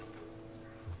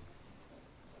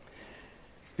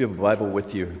If you have a Bible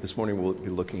with you, this morning we'll be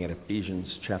looking at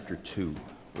Ephesians chapter 2,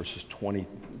 verses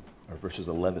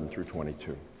 11 through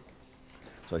 22.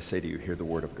 So I say to you, hear the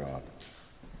word of God.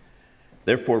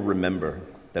 Therefore remember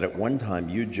that at one time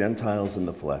you Gentiles in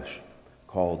the flesh,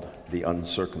 called the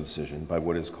uncircumcision by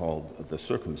what is called the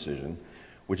circumcision,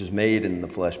 which is made in the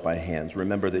flesh by hands,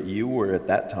 remember that you were at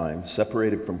that time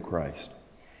separated from Christ,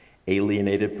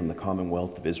 alienated from the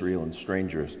commonwealth of Israel and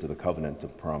strangers to the covenant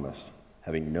of promise,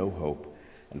 having no hope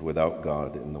and without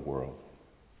God in the world.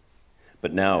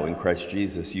 But now, in Christ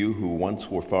Jesus, you who once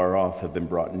were far off have been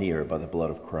brought near by the blood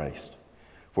of Christ.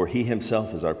 For he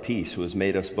himself is our peace, who has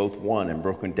made us both one and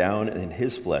broken down in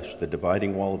his flesh the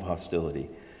dividing wall of hostility,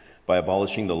 by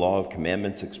abolishing the law of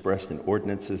commandments expressed in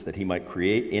ordinances, that he might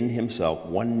create in himself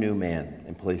one new man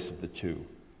in place of the two,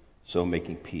 so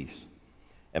making peace,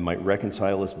 and might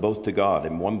reconcile us both to God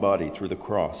in one body through the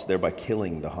cross, thereby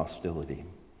killing the hostility.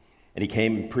 And he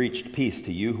came and preached peace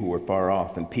to you who were far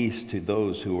off, and peace to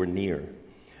those who were near.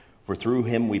 For through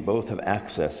him we both have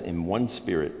access in one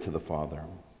Spirit to the Father.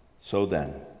 So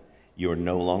then, you are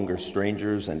no longer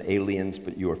strangers and aliens,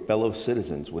 but you are fellow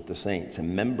citizens with the saints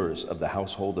and members of the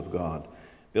household of God,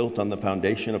 built on the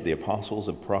foundation of the apostles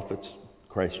and prophets,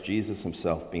 Christ Jesus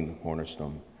himself being the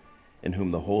cornerstone, in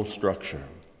whom the whole structure,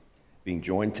 being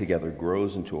joined together,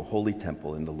 grows into a holy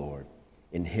temple in the Lord.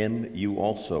 In him you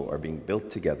also are being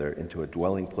built together into a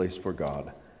dwelling place for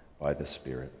God by the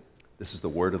Spirit. This is the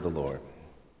word of the Lord.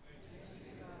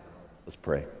 Let's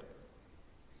pray.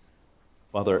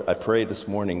 Father, I pray this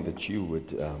morning that you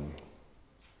would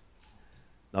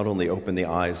not only open the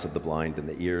eyes of the blind and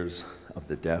the ears of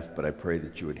the deaf, but I pray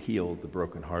that you would heal the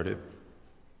brokenhearted,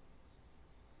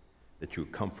 that you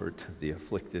would comfort the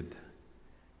afflicted,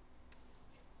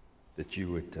 that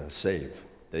you would save,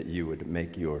 that you would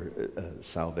make your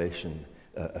salvation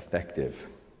effective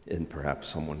in perhaps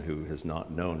someone who has not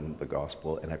known the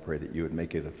gospel, and I pray that you would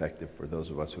make it effective for those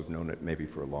of us who've known it maybe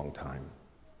for a long time.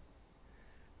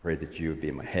 Pray that you would be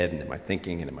in my head and in my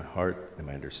thinking and in my heart and in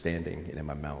my understanding and in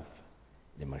my mouth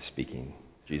and in my speaking. In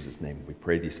Jesus' name we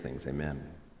pray these things. Amen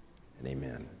and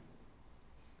amen.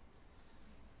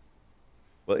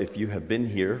 Well, if you have been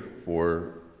here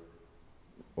for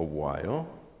a while,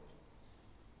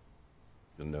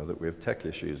 you'll know that we have tech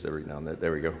issues every now and then.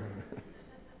 There we go.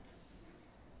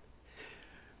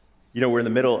 You know, we're in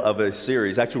the middle of a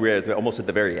series. Actually, we're almost at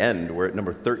the very end. We're at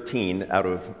number 13 out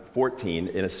of 14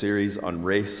 in a series on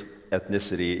race,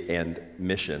 ethnicity, and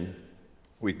mission.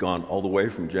 We've gone all the way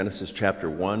from Genesis chapter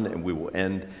 1, and we will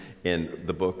end in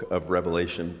the book of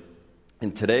Revelation.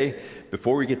 And today,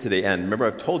 before we get to the end, remember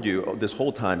I've told you this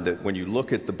whole time that when you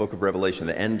look at the book of Revelation,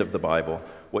 the end of the Bible,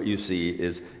 what you see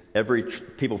is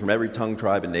people from every tongue,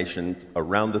 tribe, and nation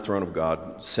around the throne of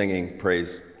God singing praise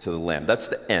to the Lamb. That's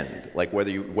the end. Like whether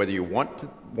you want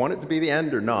it to be the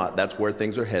end or not, that's where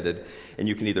things are headed. And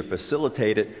you can either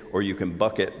facilitate it or you can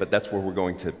buck it, but that's where we're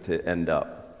going to end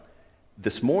up.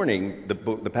 This morning, the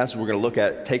passage we're going to look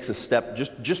at takes a step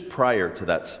just prior to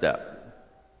that step.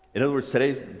 In other words,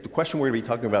 the question we're going to be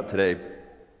talking about today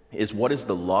is, what is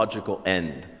the logical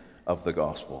end of the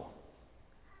gospel?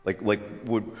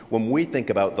 When we think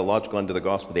about the logical end of the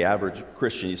gospel, the average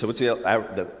Christian, you say, what's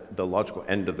the logical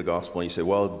end of the gospel? And you say,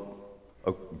 well,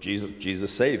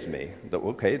 Jesus saves me.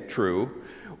 Okay, true.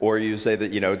 Or you say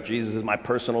that, Jesus is my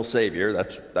personal savior.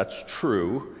 That's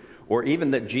true. Or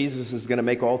even that Jesus is going to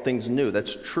make all things new.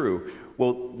 That's true.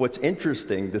 Well, what's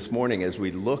interesting this morning as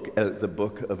we look at the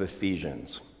book of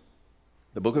Ephesians,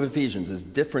 the book of Ephesians is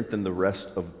different than the rest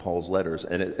of Paul's letters,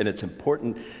 and it's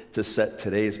important to set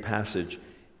today's passage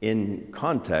in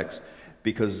context,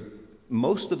 because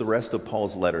most of the rest of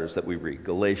Paul's letters that we read,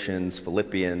 Galatians,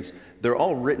 Philippians, they're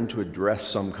all written to address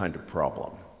some kind of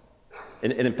problem.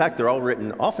 And in fact, they're all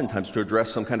written oftentimes to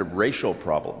address some kind of racial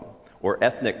problem or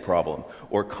ethnic problem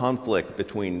or conflict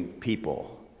between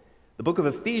people. The book of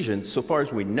Ephesians, so far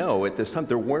as we know at this time,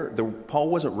 Paul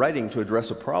wasn't writing to address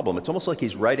a problem. It's almost like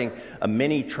he's writing a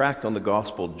mini tract on the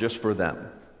gospel just for them.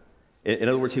 In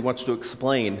other words, he wants to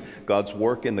explain God's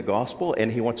work in the gospel,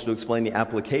 and he wants to explain the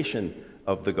application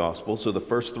of the gospel. So the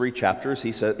first 3 chapters, he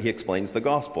explains the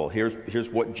gospel. Here's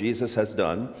what Jesus has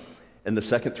done. In the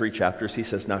second 3 chapters, he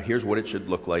says, now here's what it should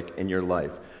look like in your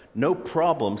life. No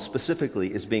problem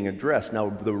specifically is being addressed. Now,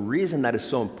 the reason that is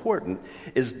so important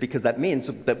is because that means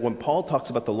that when Paul talks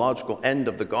about the logical end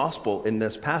of the gospel in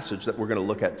this passage that we're going to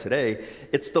look at today,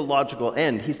 it's the logical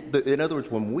end. In other words,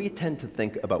 when we tend to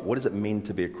think about what does it mean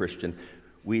to be a Christian,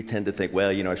 we tend to think,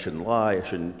 well, I shouldn't lie, I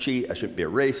shouldn't cheat, I shouldn't be a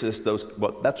racist.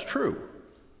 That's true.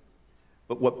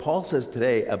 But what Paul says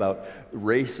today about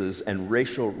races and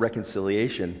racial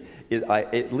reconciliation,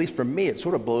 at least for me, it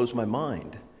sort of blows my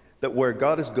mind. That where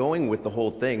God is going with the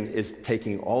whole thing is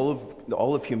taking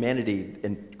all of humanity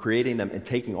and creating them and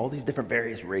taking all these different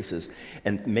various races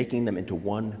and making them into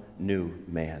one new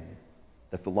man.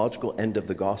 That the logical end of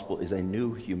the gospel is a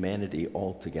new humanity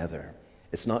altogether.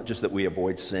 It's not just that we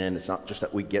avoid sin, it's not just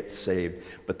that we get saved,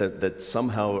 but that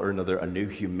somehow or another a new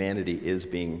humanity is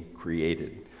being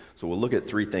created. So we'll look at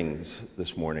three things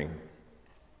this morning.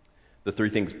 The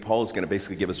three things Paul is going to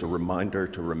basically give us a reminder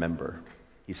to remember.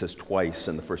 He says twice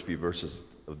in the first few verses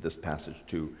of this passage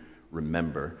to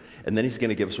remember. And then he's going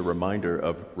to give us a reminder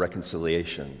of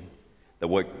reconciliation. That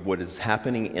what is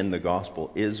happening in the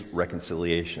gospel is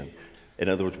reconciliation. In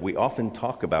other words, we often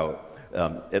talk about,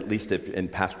 at least if in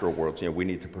pastoral worlds, we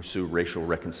need to pursue racial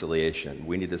reconciliation.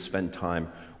 We need to spend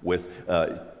time with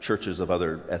churches of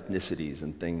other ethnicities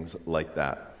and things like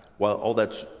that. While all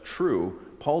that's true,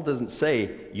 Paul doesn't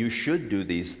say you should do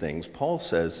these things. Paul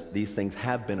says these things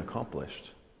have been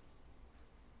accomplished.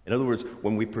 In other words,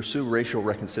 when we pursue racial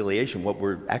reconciliation, what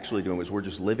we're actually doing is we're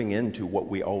just living into what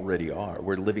we already are.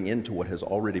 We're living into what has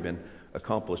already been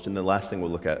accomplished. And the last thing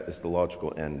we'll look at is the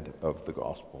logical end of the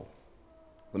gospel.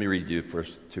 Let me read you the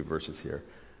first two verses here.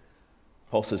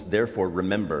 Paul says, "Therefore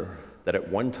remember that at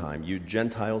one time you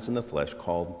Gentiles in the flesh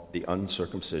called the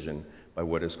uncircumcision by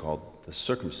what is called the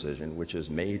circumcision, which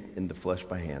is made in the flesh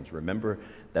by hands. Remember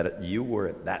that you were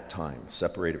at that time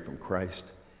separated from Christ,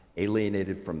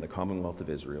 alienated from the commonwealth of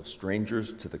Israel,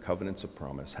 strangers to the covenants of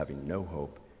promise, having no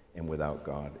hope and without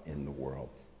God in the world."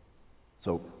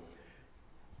 So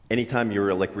anytime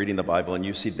you're like reading the Bible and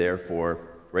you see therefore,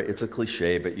 right, it's a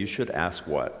cliche, but you should ask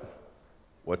what?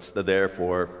 What's the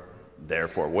therefore?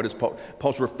 Therefore, what is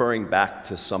Paul's referring back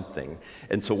to something.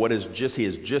 And so he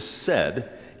has just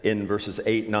said in verses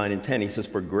 8, 9, and 10, he says,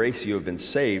 "For grace you have been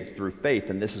saved through faith,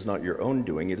 and this is not your own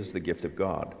doing, it is the gift of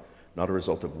God, not a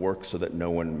result of works, so that no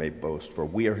one may boast. For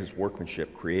we are his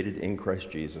workmanship, created in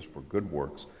Christ Jesus for good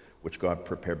works, which God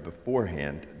prepared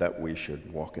beforehand that we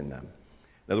should walk in them."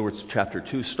 In other words, chapter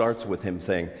 2 starts with him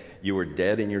saying, you were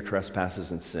dead in your trespasses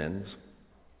and sins.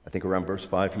 I think around verse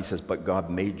 5 he says, "But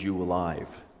God made you alive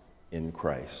in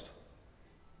Christ."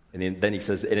 And then he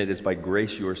says, "And it is by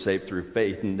grace you are saved through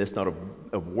faith, and this not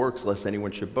of works, lest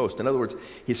anyone should boast." In other words,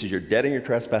 he says you're dead in your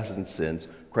trespasses and sins.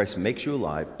 Christ makes you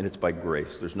alive, and it's by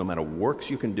grace. There's no amount of works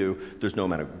you can do. There's no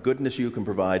amount of goodness you can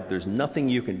provide. There's nothing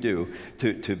you can do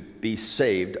to be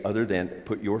saved other than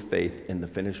put your faith in the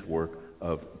finished work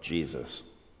of Jesus.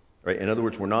 Right? In other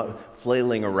words, we're not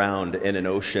flailing around in an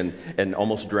ocean and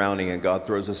almost drowning, and God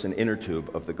throws us an inner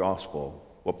tube of the gospel.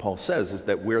 What Paul says is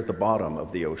that we're at the bottom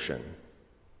of the ocean,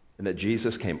 and that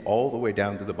Jesus came all the way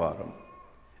down to the bottom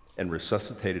and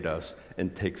resuscitated us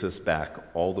and takes us back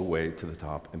all the way to the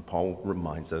top. And Paul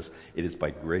reminds us, it is by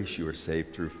grace you are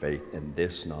saved through faith, and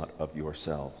this not of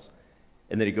yourselves.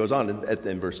 And then he goes on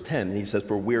in verse 10, and he says,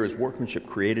 "For we are his workmanship,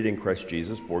 created in Christ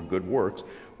Jesus for good works,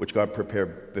 which God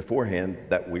prepared beforehand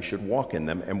that we should walk in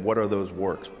them." And what are those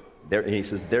works? And he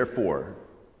says, "Therefore,"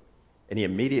 and he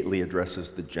immediately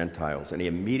addresses the Gentiles, and he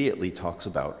immediately talks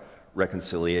about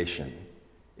reconciliation.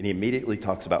 And he immediately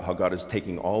talks about how God is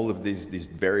taking all of these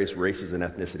various races and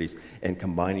ethnicities and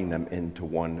combining them into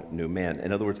one new man.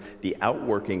 In other words, the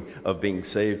outworking of being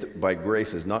saved by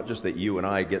grace is not just that you and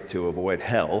I get to avoid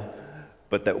hell,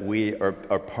 but that we are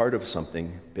part of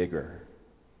something bigger.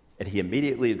 And he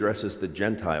immediately addresses the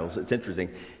Gentiles. It's interesting.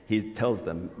 He tells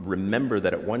them, "Remember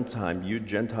that at one time you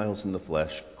Gentiles in the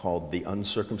flesh called the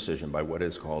uncircumcision by what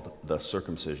is called the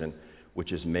circumcision,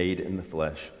 which is made in the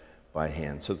flesh by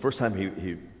hand." So the first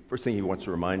thing he wants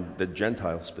to remind the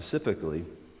Gentiles specifically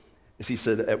is he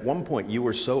said, at one point you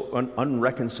were so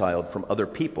unreconciled from other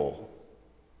people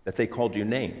that they called you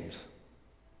names.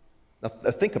 Now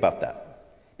think about that.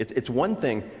 It's one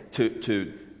thing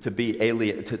to be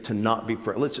alien, to not be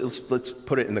friends. Let's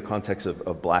put it in the context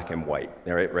of black and white,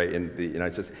 right? In the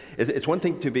United States, it's one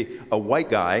thing to be a white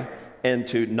guy and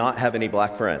to not have any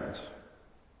black friends.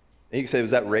 And you can say,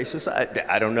 is that racist?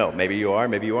 I don't know. Maybe you are,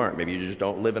 maybe you aren't. Maybe you just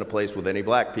don't live in a place with any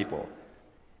black people.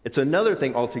 It's another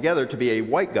thing altogether to be a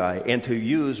white guy and to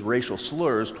use racial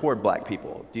slurs toward black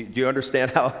people. Do you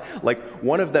understand how, like,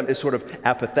 one of them is sort of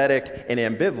apathetic and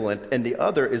ambivalent, and the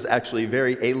other is actually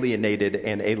very alienated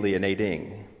and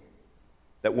alienating?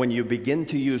 That when you begin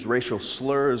to use racial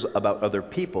slurs about other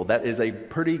people, that is a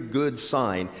pretty good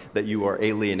sign that you are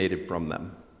alienated from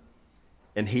them.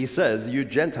 And he says, you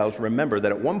Gentiles, remember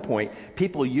that at one point,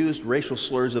 people used racial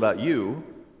slurs about you.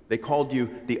 They called you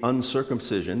the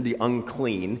uncircumcision, the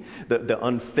unclean, the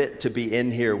unfit to be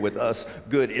in here with us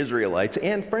good Israelites.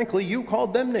 And frankly, you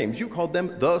called them names. You called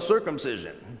them the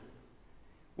circumcision.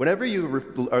 Whenever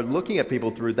you are looking at people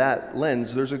through that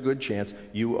lens, there's a good chance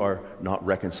you are not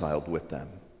reconciled with them.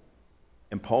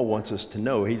 And Paul wants us to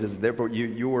know, he says, therefore,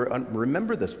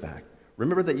 remember this fact.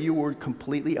 Remember that you were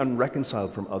completely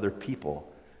unreconciled from other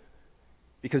people.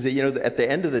 Because, at the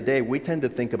end of the day, we tend to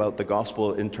think about the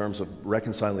gospel in terms of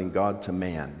reconciling God to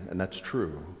man, and that's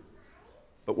true.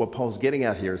 But what Paul's getting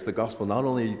at here is the gospel not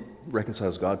only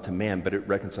reconciles God to man, but it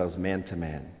reconciles man to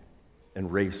man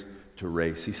and race to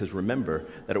race. He says, remember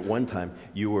that at one time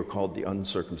you were called the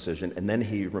uncircumcision, and then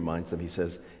he reminds them, he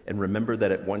says, and remember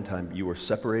that at one time you were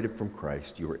separated from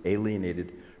Christ, you were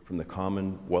alienated from the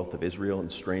commonwealth of Israel and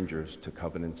strangers to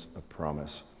covenants of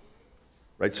promise.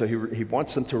 Right, so he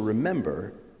wants them to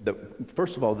remember that,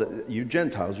 first of all, that you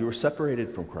Gentiles, you were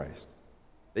separated from Christ,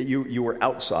 that you were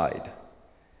outside,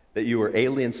 that you were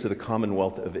aliens to the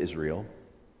commonwealth of Israel,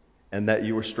 and that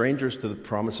you were strangers to the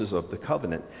promises of the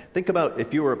covenant. Think about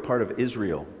if you were a part of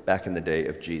Israel back in the day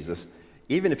of Jesus,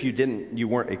 even if you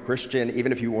weren't a Christian,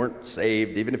 even if you weren't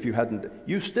saved, even if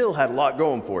you still had a lot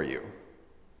going for you.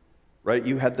 Right?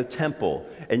 You had the temple,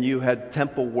 and you had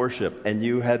temple worship, and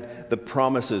you had the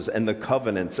promises and the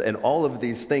covenants and all of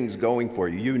these things going for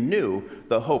you. You knew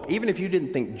the hope. Even if you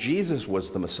didn't think Jesus was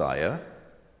the Messiah,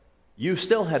 you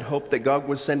still had hope that God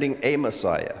was sending a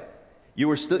Messiah.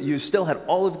 You still had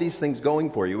all of these things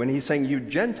going for you. And he's saying, you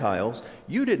Gentiles,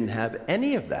 you didn't have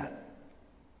any of that.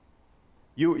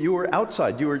 You were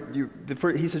outside.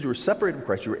 He says you were separated from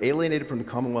Christ. You were alienated from the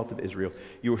commonwealth of Israel.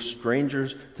 You were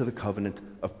strangers to the covenant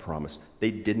of promise.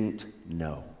 They didn't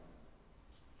know.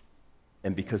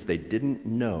 And because they didn't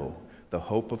know the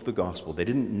hope of the gospel, they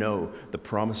didn't know the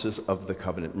promises of the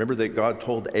covenant. Remember that God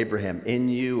told Abraham, in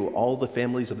you all the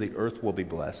families of the earth will be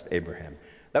blessed, Abraham.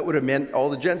 That would have meant all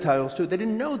the Gentiles too. They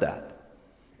didn't know that.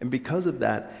 And because of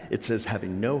that, it says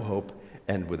having no hope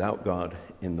and without God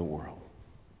in the world.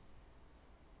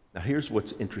 Now, here's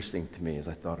what's interesting to me as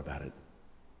I thought about it.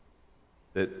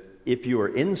 That if you are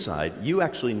inside, you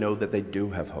actually know that they do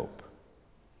have hope.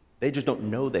 They just don't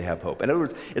know they have hope. In other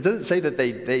words, it doesn't say that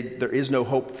there is no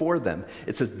hope for them.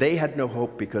 It says they had no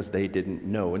hope because they didn't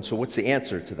know. And so what's the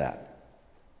answer to that?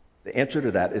 The answer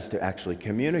to that is to actually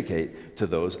communicate to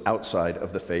those outside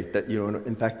of the faith that,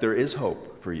 in fact, there is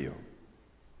hope for you.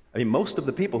 I mean, most of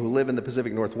the people who live in the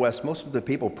Pacific Northwest, most of the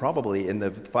people probably in the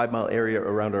 5-mile area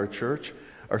around our church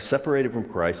are separated from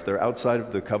Christ. They're outside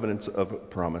of the covenants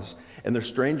of promise, and they're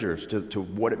strangers to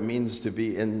what it means to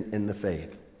be in the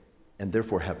faith, and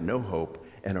therefore have no hope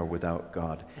and are without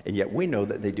God. And yet we know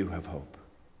that they do have hope.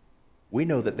 We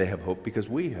know that they have hope because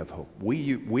we have hope. We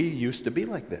used to be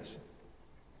like this.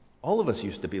 All of us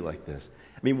used to be like this.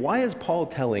 I mean, why is Paul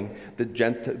telling the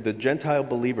Gentile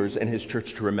believers in his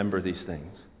church to remember these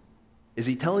things? Is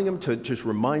he telling them to just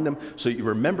remind them so you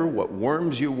remember what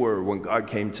worms you were when God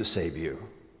came to save you?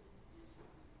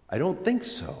 I don't think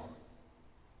so.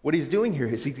 What he's doing here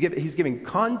is he's giving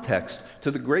context to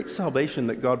the great salvation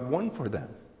that God won for them.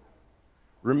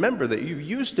 Remember that you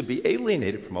used to be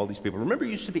alienated from all these people. Remember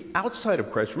you used to be outside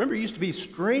of Christ. Remember you used to be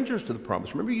strangers to the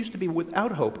promise. Remember you used to be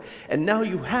without hope. And now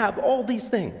you have all these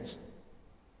things.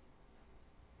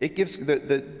 It gives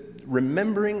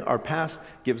remembering our past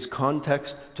gives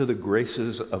context to the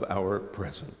graces of our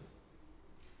present.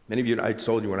 Many of you, I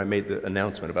told you when I made the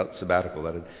announcement about sabbatical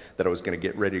that I was going to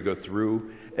get ready to go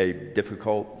through a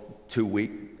difficult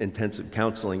 2-week intensive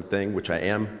counseling thing, which I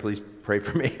am. Please pray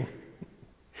for me.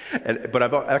 But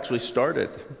I've actually started.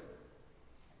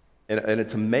 And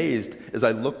it's amazed as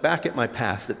I look back at my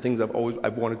past at things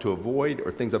I've wanted to avoid,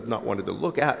 or things I've not wanted to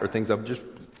look at, or things I've just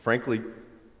frankly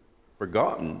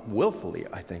forgotten willfully,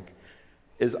 I think.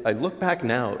 Is I look back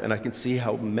now and I can see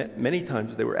how many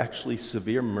times they were actually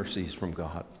severe mercies from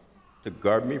God to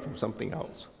guard me from something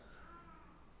else.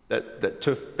 That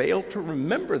to fail to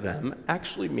remember them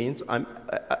actually means I'm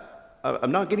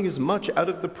not getting as much out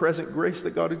of the present grace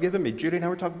that God has given me. Judy and I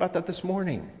were talking about that this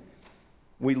morning.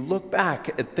 We look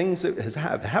back at things that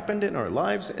have happened in our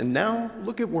lives, and now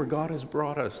look at where God has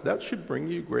brought us. That should bring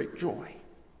you great joy.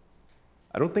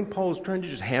 I don't think Paul is trying to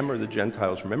just hammer the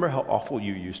Gentiles. Remember how awful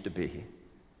you used to be.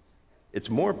 It's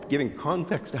more giving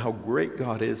context to how great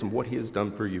God is and what he has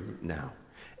done for you now.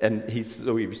 And he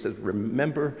says,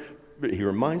 remember, he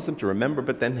reminds them to remember,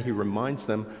 but then he reminds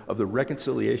them of the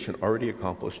reconciliation already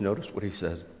accomplished. Notice what he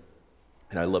says.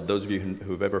 And I love those of you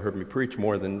who have ever heard me preach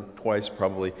more than twice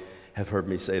probably have heard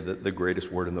me say that the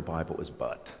greatest word in the Bible is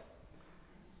but.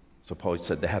 So Paul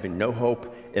said, they're having no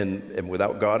hope and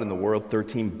without God in the world,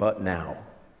 13, but now.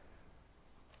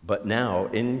 But now,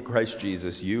 in Christ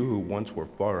Jesus, you who once were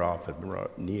far off have been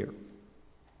brought near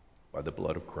by the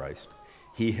blood of Christ.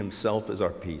 He himself is our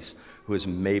peace, who has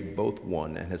made both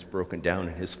one and has broken down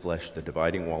in his flesh the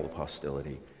dividing wall of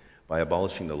hostility, by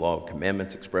abolishing the law of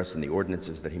commandments expressed in the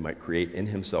ordinances, that he might create in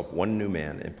himself one new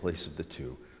man in place of the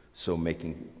two, so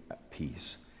making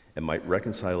peace, and might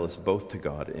reconcile us both to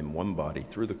God in one body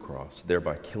through the cross,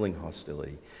 thereby killing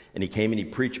hostility. And he came and he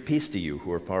preached peace to you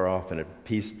who are far off, and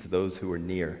peace to those who are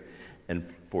near.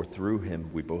 And for through him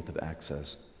we both have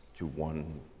access to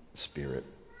one Spirit.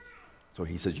 So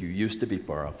he says, you used to be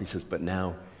far off. He says, but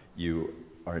now you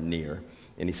are near.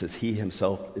 And he says, he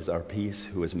himself is our peace,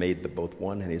 who has made the both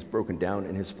one, and he has broken down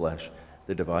in his flesh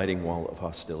the dividing wall of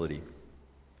hostility.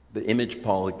 The image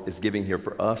Paul is giving here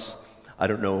for us, I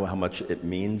don't know how much it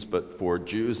means, but for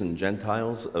Jews and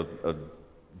Gentiles of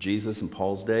Jesus and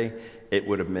Paul's day, it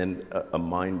would have been a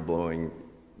mind-blowing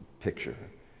picture.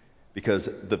 Because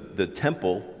the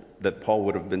temple that Paul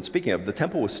would have been speaking of, the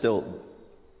temple was still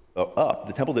up.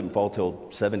 The temple didn't fall till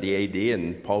 70 AD,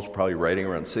 and Paul's probably writing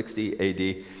around 60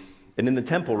 AD. And in the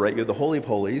temple, right, you have the Holy of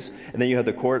Holies, and then you have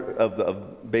the court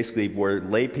of basically where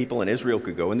lay people in Israel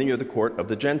could go, and then you have the court of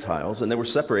the Gentiles, and they were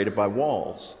separated by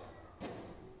walls.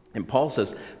 And Paul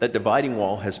says that dividing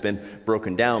wall has been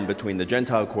broken down between the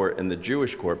Gentile court and the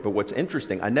Jewish court. But what's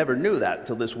interesting, I never knew that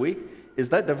until this week, is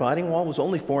that dividing wall was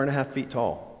only 4.5 feet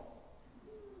tall.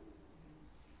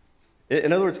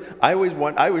 In other words, I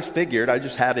always figured, I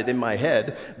just had it in my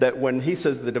head, that when he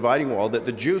says the dividing wall, that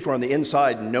the Jews were on the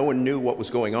inside and no one knew what was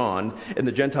going on, and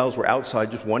the Gentiles were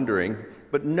outside just wondering.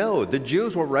 But no, the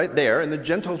Jews were right there, and the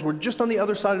Gentiles were just on the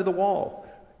other side of the wall.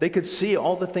 They could see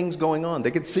all the things going on. They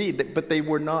could see, but they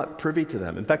were not privy to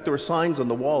them. In fact, there were signs on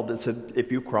the wall that said, if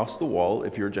you cross the wall,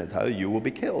 if you're a Gentile, you will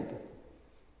be killed.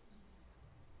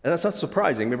 And that's not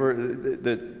surprising. Remember,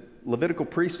 the Levitical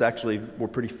priests actually were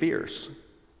pretty fierce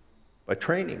by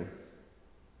training.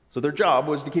 So their job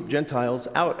was to keep Gentiles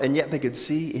out, and yet they could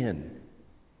see in.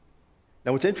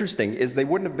 Now what's interesting is they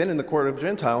wouldn't have been in the court of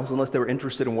Gentiles unless they were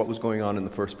interested in what was going on in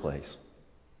the first place.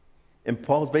 And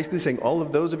Paul is basically saying, all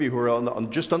of those of you who are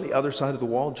just on the other side of the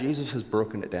wall, Jesus has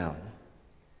broken it down.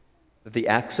 That the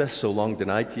access so long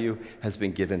denied to you has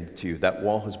been given to you. That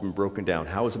wall has been broken down.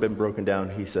 How has it been broken down?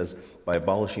 He says, by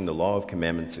abolishing the law of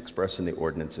commandments expressed in the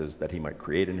ordinances, that he might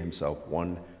create in himself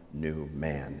one new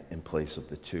man in place of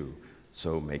the two,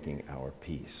 so making our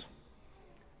peace.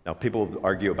 Now, people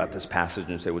argue about this passage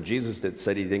and say, well, Jesus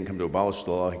said he didn't come to abolish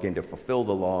the law, he came to fulfill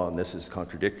the law, and this is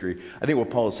contradictory. I think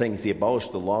what Paul is saying is he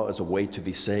abolished the law as a way to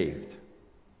be saved.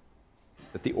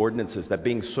 That the ordinances, that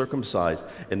being circumcised,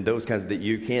 and those kinds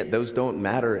of, those don't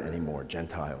matter anymore,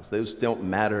 Gentiles. Those don't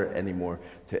matter anymore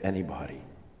to anybody.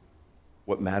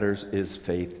 What matters is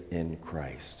faith in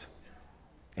Christ,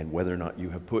 and whether or not you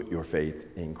have put your faith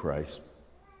in Christ.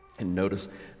 And notice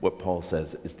what Paul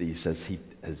says is that he says he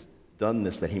has done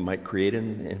this that he might create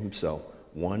in himself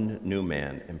one new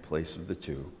man in place of the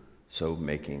two, so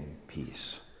making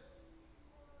peace.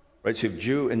 Right, so you have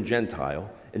Jew and Gentile.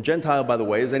 And Gentile, by the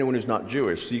way, is anyone who's not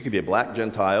Jewish. So you could be a black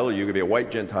Gentile, you could be a white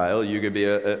Gentile, you could be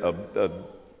a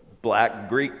black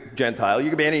Greek Gentile, you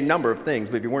could be any number of things,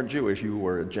 but if you weren't Jewish, you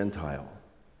were a Gentile.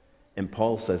 And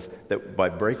Paul says that by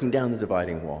breaking down the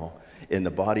dividing wall in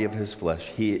the body of his flesh,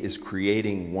 he is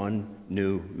creating one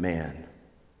new man.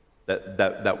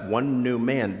 That one new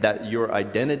man, that your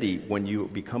identity, when you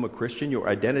become a Christian, your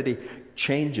identity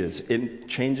changes. It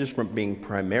changes from being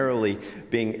primarily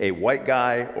being a white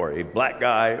guy or a black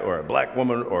guy or a black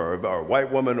woman or a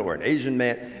white woman or an Asian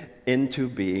man into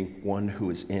being one who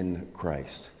is in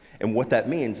Christ. And what that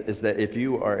means is that if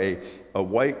you are a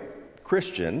white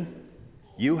Christian,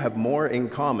 you have more in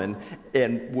common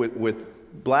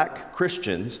with black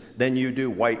Christians than you do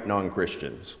white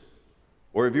non-Christians.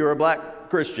 Or if you're a black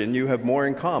Christian, you have more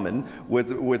in common with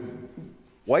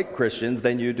white Christians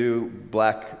than you do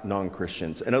black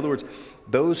non-Christians. In other words,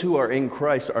 those who are in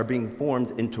Christ are being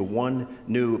formed into one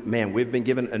new man. We've been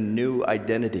given a new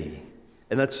identity.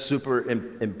 And that's super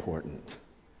important.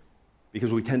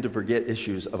 Because we tend to forget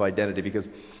issues of identity. Because,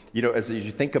 as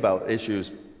you think about issues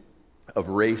of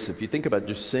race, if you think about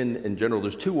just sin in general,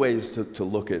 there's two ways to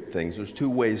look at things. There's two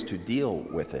ways to deal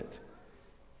with it.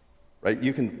 Right?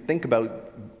 You can think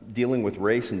about dealing with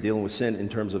race and dealing with sin in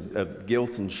terms of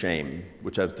guilt and shame,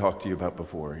 which I've talked to you about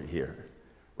before here.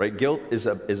 Right? Guilt is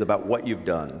about what you've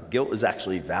done. Guilt is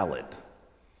actually valid.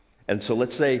 And so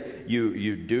let's say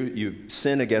you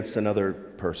sin against another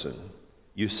person.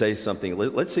 You say something.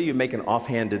 Let's say you make an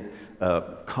offhanded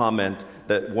comment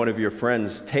that one of your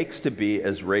friends takes to be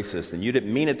as racist, and you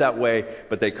didn't mean it that way,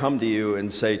 but they come to you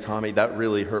and say, Tommy, that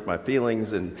really hurt my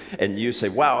feelings, and you say,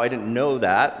 wow, I didn't know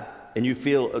that. And you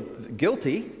feel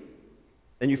guilty,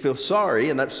 and you feel sorry,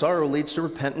 and that sorrow leads to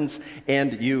repentance,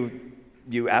 and you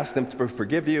you ask them to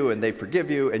forgive you, and they forgive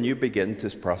you, and you begin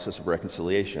this process of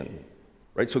reconciliation.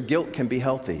 Right? So guilt can be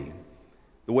healthy.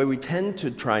 The way we tend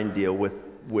to try and deal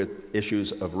with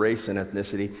issues of race and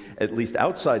ethnicity, at least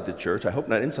outside the church, I hope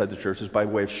not inside the church, is by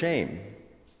way of shame.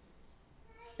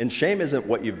 And shame isn't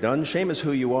what you've done, shame is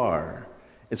who you are.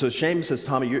 And so shame says,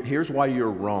 Tommy, here's why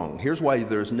you're wrong. Here's why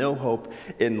there's no hope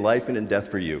in life and in death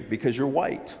for you, because you're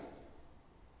white.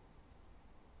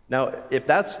 Now, if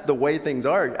that's the way things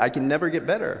are, I can never get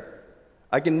better.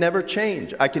 I can never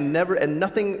change. And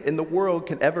nothing in the world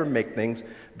can ever make things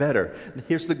better.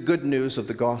 Here's the good news of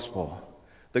the gospel.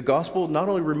 The gospel not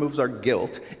only removes our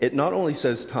guilt, it not only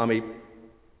says, Tommy,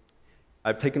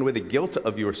 I've taken away the guilt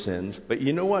of your sins, but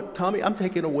you know what, Tommy, I'm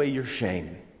taking away your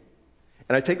shame.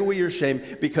 And I take away your shame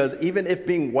because even if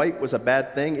being white was a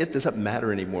bad thing, it doesn't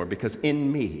matter anymore, because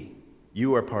in me,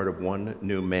 you are part of one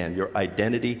new man. Your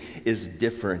identity is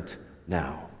different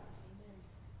now.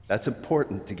 That's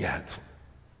important to get.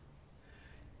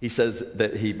 He says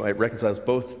that he reconciles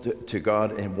both to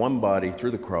God in one body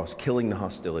through the cross, killing the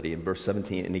hostility. In verse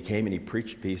 17, and he came and he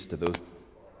preached peace to those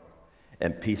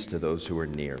and peace to those who are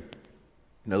near.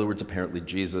 In other words, apparently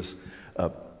Jesus,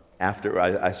 after,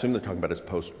 I assume they're talking about his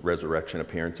post-resurrection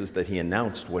appearances, that he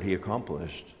announced what he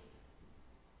accomplished.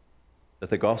 That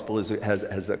the gospel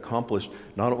has accomplished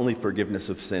not only forgiveness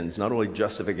of sins, not only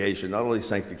justification, not only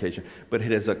sanctification, but it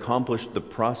has accomplished the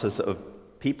process of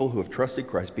people who have trusted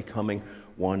Christ becoming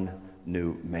one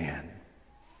new man.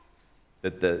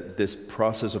 That this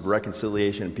process of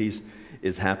reconciliation and peace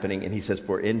is happening, and he says,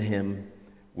 for in him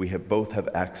we both have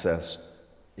access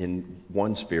in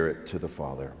one spirit to the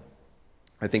Father.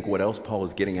 I think what else Paul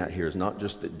is getting at here is not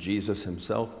just that Jesus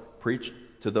himself preached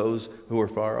to those who are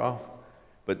far off,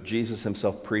 but Jesus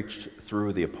himself preached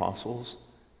through the apostles,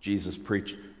 Jesus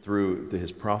preached through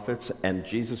his prophets, and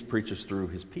Jesus preaches through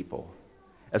his people.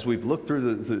 As we've looked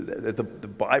through the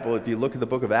Bible, if you look at the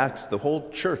book of Acts, the whole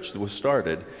church was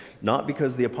started not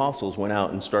because the apostles went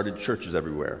out and started churches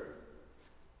everywhere.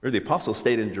 Or the apostles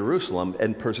stayed in Jerusalem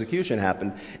and persecution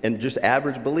happened, and just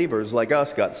average believers like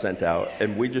us got sent out,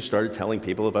 and we just started telling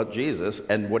people about Jesus,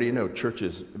 and what do you know?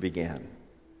 Churches began.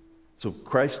 So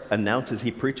Christ announces, he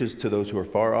preaches to those who are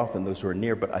far off and those who are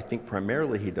near, but I think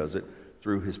primarily he does it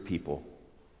through his people.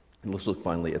 And let's look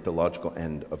finally at the logical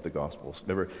end of the Gospels.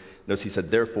 Remember, notice he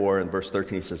said, therefore, in verse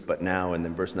 13 he says, but now, and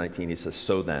then verse 19 he says,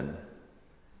 so then.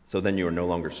 So then you are no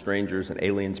longer strangers and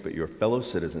aliens, but you are fellow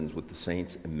citizens with the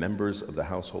saints and members of the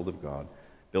household of God,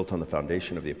 built on the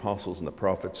foundation of the apostles and the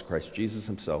prophets, Christ Jesus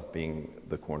himself being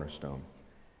the cornerstone,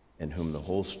 in whom the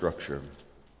whole structure,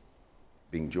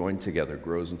 being joined together,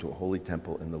 grows into a holy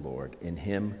temple in the Lord. In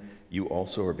him you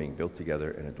also are being built together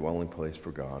in a dwelling place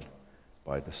for God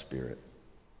by the Spirit.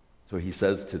 So he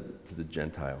says to the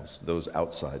Gentiles, those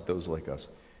outside, those like us,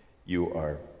 you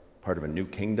are part of a new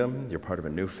kingdom, you're part of a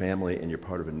new family, and you're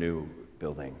part of a new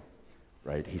building,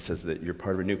 right? He says that you're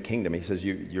part of a new kingdom. He says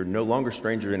you're no longer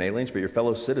strangers and aliens, but you're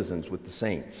fellow citizens with the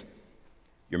saints.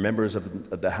 You're members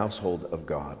of the household of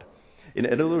God. In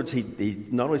other words, he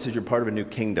not only says you're part of a new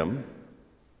kingdom,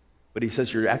 but he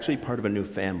says you're actually part of a new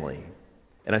family.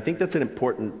 And I think that's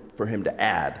important for him to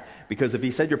add, because if he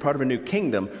said you're part of a new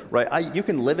kingdom, right, you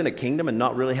can live in a kingdom and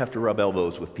not really have to rub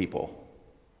elbows with people.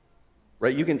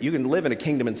 Right? You can live in a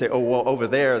kingdom and say, oh, well, over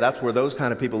there, that's where those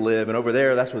kind of people live, and over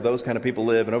there, that's where those kind of people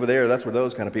live, and over there, that's where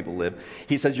those kind of people live.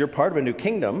 He says you're part of a new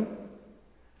kingdom,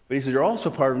 but he says you're also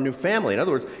part of a new family. In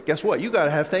other words, guess what? You got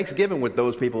to have Thanksgiving with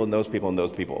those people and those people and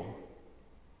those people.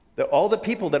 That all the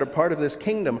people that are part of this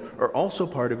kingdom are also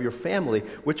part of your family,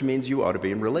 which means you ought to be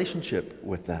in relationship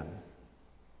with them.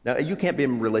 Now, you can't be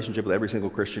in relationship with every single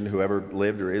Christian who ever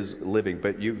lived or is living,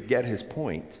 but you get his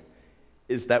point.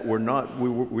 Is that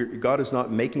God is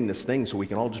not making this thing so we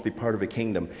can all just be part of a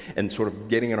kingdom and sort of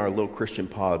getting in our little Christian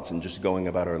pods and just going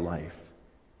about our life.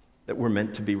 That we're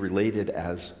meant to be related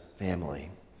as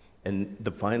family. And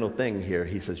the final thing here,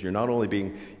 he says, you're not only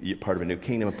being part of a new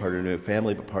kingdom, part of a new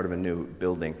family, but part of a new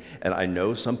building. And I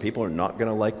know some people are not going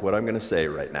to like what I'm going to say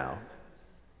right now.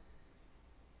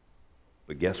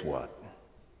 But guess what?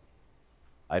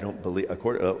 I don't believe,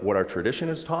 according to what our tradition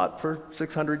has taught for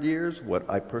 600 years, what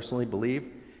I personally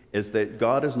believe is that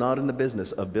God is not in the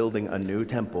business of building a new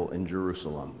temple in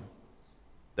Jerusalem.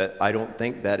 That I don't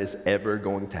think that is ever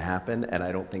going to happen, and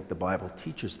I don't think the Bible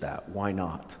teaches that. Why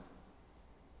not?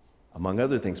 Among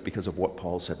other things, because of what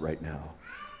Paul said right now.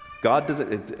 God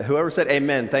doesn't, whoever said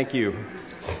amen, thank you.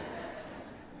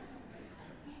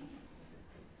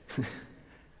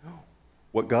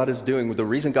 What God is doing, the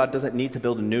reason God doesn't need to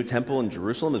build a new temple in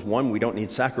Jerusalem is, one, we don't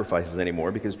need sacrifices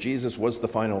anymore because Jesus was the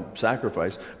final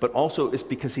sacrifice, but also it's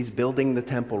because he's building the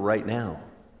temple right now.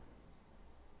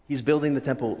 He's building the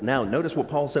temple now. Notice what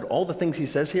Paul said. All the things he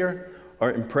says here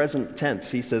are in present tense.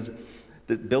 He says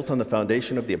that built on the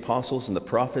foundation of the apostles and the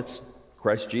prophets,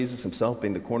 Christ Jesus himself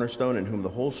being the cornerstone, in whom the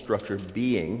whole structure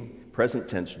being, present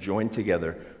tense, joined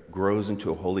together, grows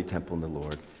into a holy temple in the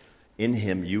Lord. In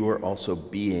him you are also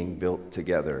being built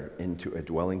together into a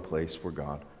dwelling place for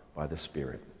God by the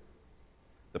Spirit.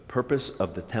 The purpose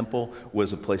of the temple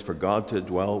was a place for God to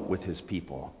dwell with his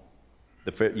people.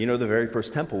 The very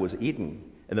first temple was Eden.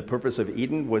 And the purpose of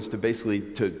Eden was to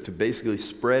basically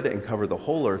spread and cover the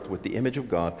whole earth with the image of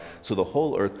God, so the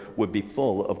whole earth would be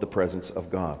full of the presence of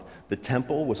God. The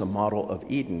temple was a model of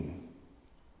Eden.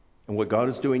 And what God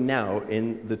is doing now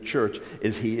in the church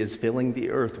is he is filling the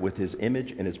earth with his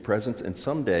image and his presence. And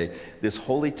someday, this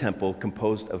holy temple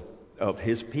composed of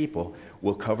his people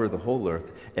will cover the whole earth,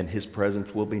 and his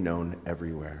presence will be known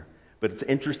everywhere. But it's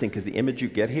interesting because the image you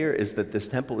get here is that this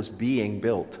temple is being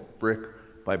built brick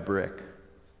by brick.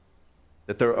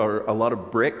 That there are a lot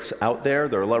of bricks out there.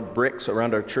 There are a lot of bricks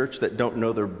around our church that don't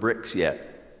know they're bricks yet.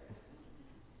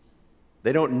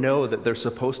 They don't know that they're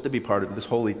supposed to be part of this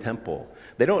holy temple.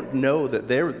 They don't know that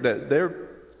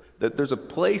that there's a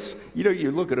place.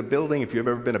 You look at a building. If you've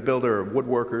ever been a builder or a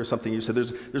woodworker or something, you say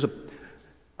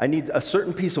I need a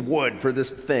certain piece of wood for this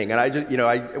thing,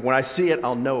 and when I see it,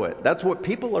 I'll know it. That's what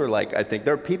people are like. I think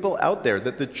there are people out there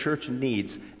that the church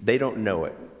needs. They don't know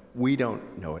it. We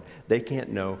don't know it. They can't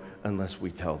know unless we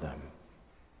tell them.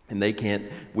 And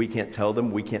we can't tell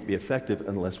them, we can't be effective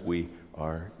unless we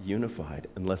are unified,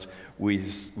 unless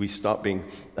we stop being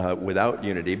without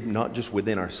unity, not just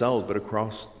within ourselves, but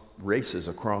across races,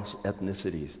 across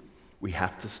ethnicities. We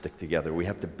have to stick together. We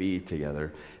have to be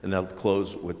together. And I'll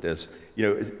close with this.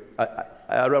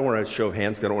 I don't want to show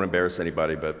hands because I don't want to embarrass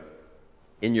anybody, but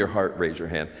in your heart, raise your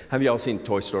hand. Have you all seen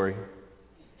Toy Story?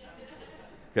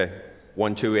 Okay.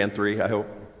 1, 2, and 3, I hope.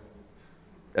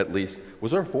 At least.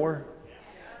 Was there a 4?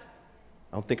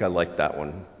 I don't think I liked that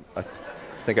one. I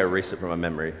think I erased it from my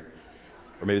memory.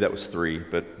 Or maybe that was 3,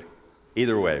 but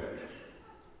either way.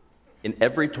 In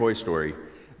every Toy Story,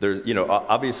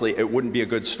 obviously it wouldn't be a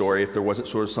good story if there wasn't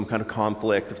sort of some kind of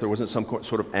conflict, if there wasn't some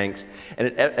sort of angst.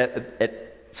 And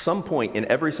at some point in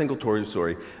every single Toy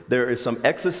Story, there is some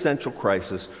existential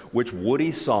crisis which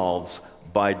Woody solves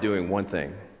by doing one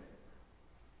thing.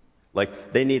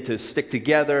 Like, they need to stick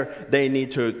together. They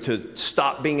need to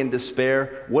stop being in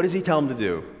despair. What does he tell them to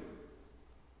do?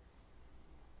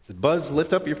 He says, Buzz,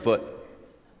 lift up your foot.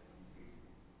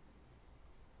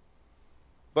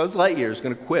 Buzz Lightyear is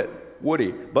going to quit.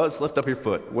 Woody, Buzz, lift up your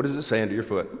foot. What does it say under your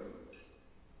foot?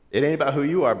 It ain't about who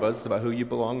you are, Buzz. It's about who you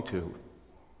belong to.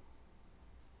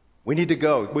 We need to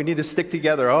go. We need to stick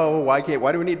together. Oh, why do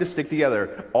we need to stick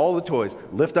together? All the toys.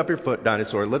 Lift up your foot,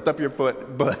 dinosaur. Lift up your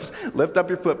foot, Buzz. Lift up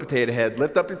your foot, potato head.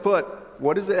 Lift up your foot.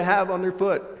 What does it have on their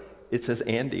foot? It says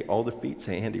Andy. All the feet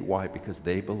say Andy. Why? Because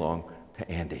they belong to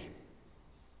Andy.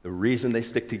 The reason they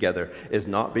stick together is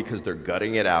not because they're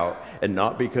gutting it out and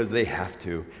not because they have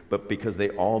to, but because they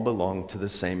all belong to the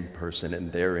same person,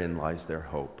 and therein lies their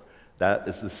hope. That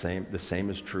is the same. The same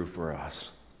is true for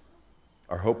us.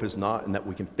 Our hope is not in that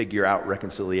we can figure out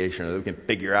reconciliation, or that we can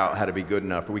figure out how to be good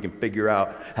enough, or we can figure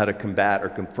out how to combat or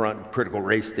confront critical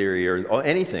race theory or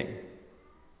anything.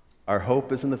 Our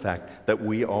hope is in the fact that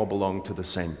we all belong to the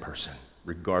same person,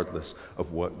 regardless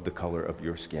of what the color of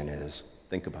your skin is.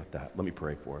 Think about that. Let me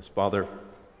pray for us. Father,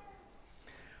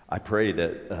 I pray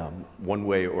that one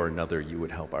way or another you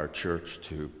would help our church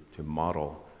to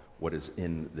model what is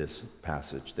in this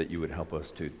passage, that you would help us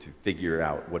to figure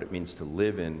out what it means to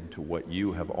live into what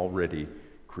you have already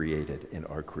created and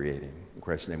are creating. In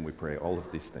Christ's name we pray all of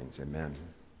these things. Amen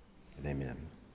and amen.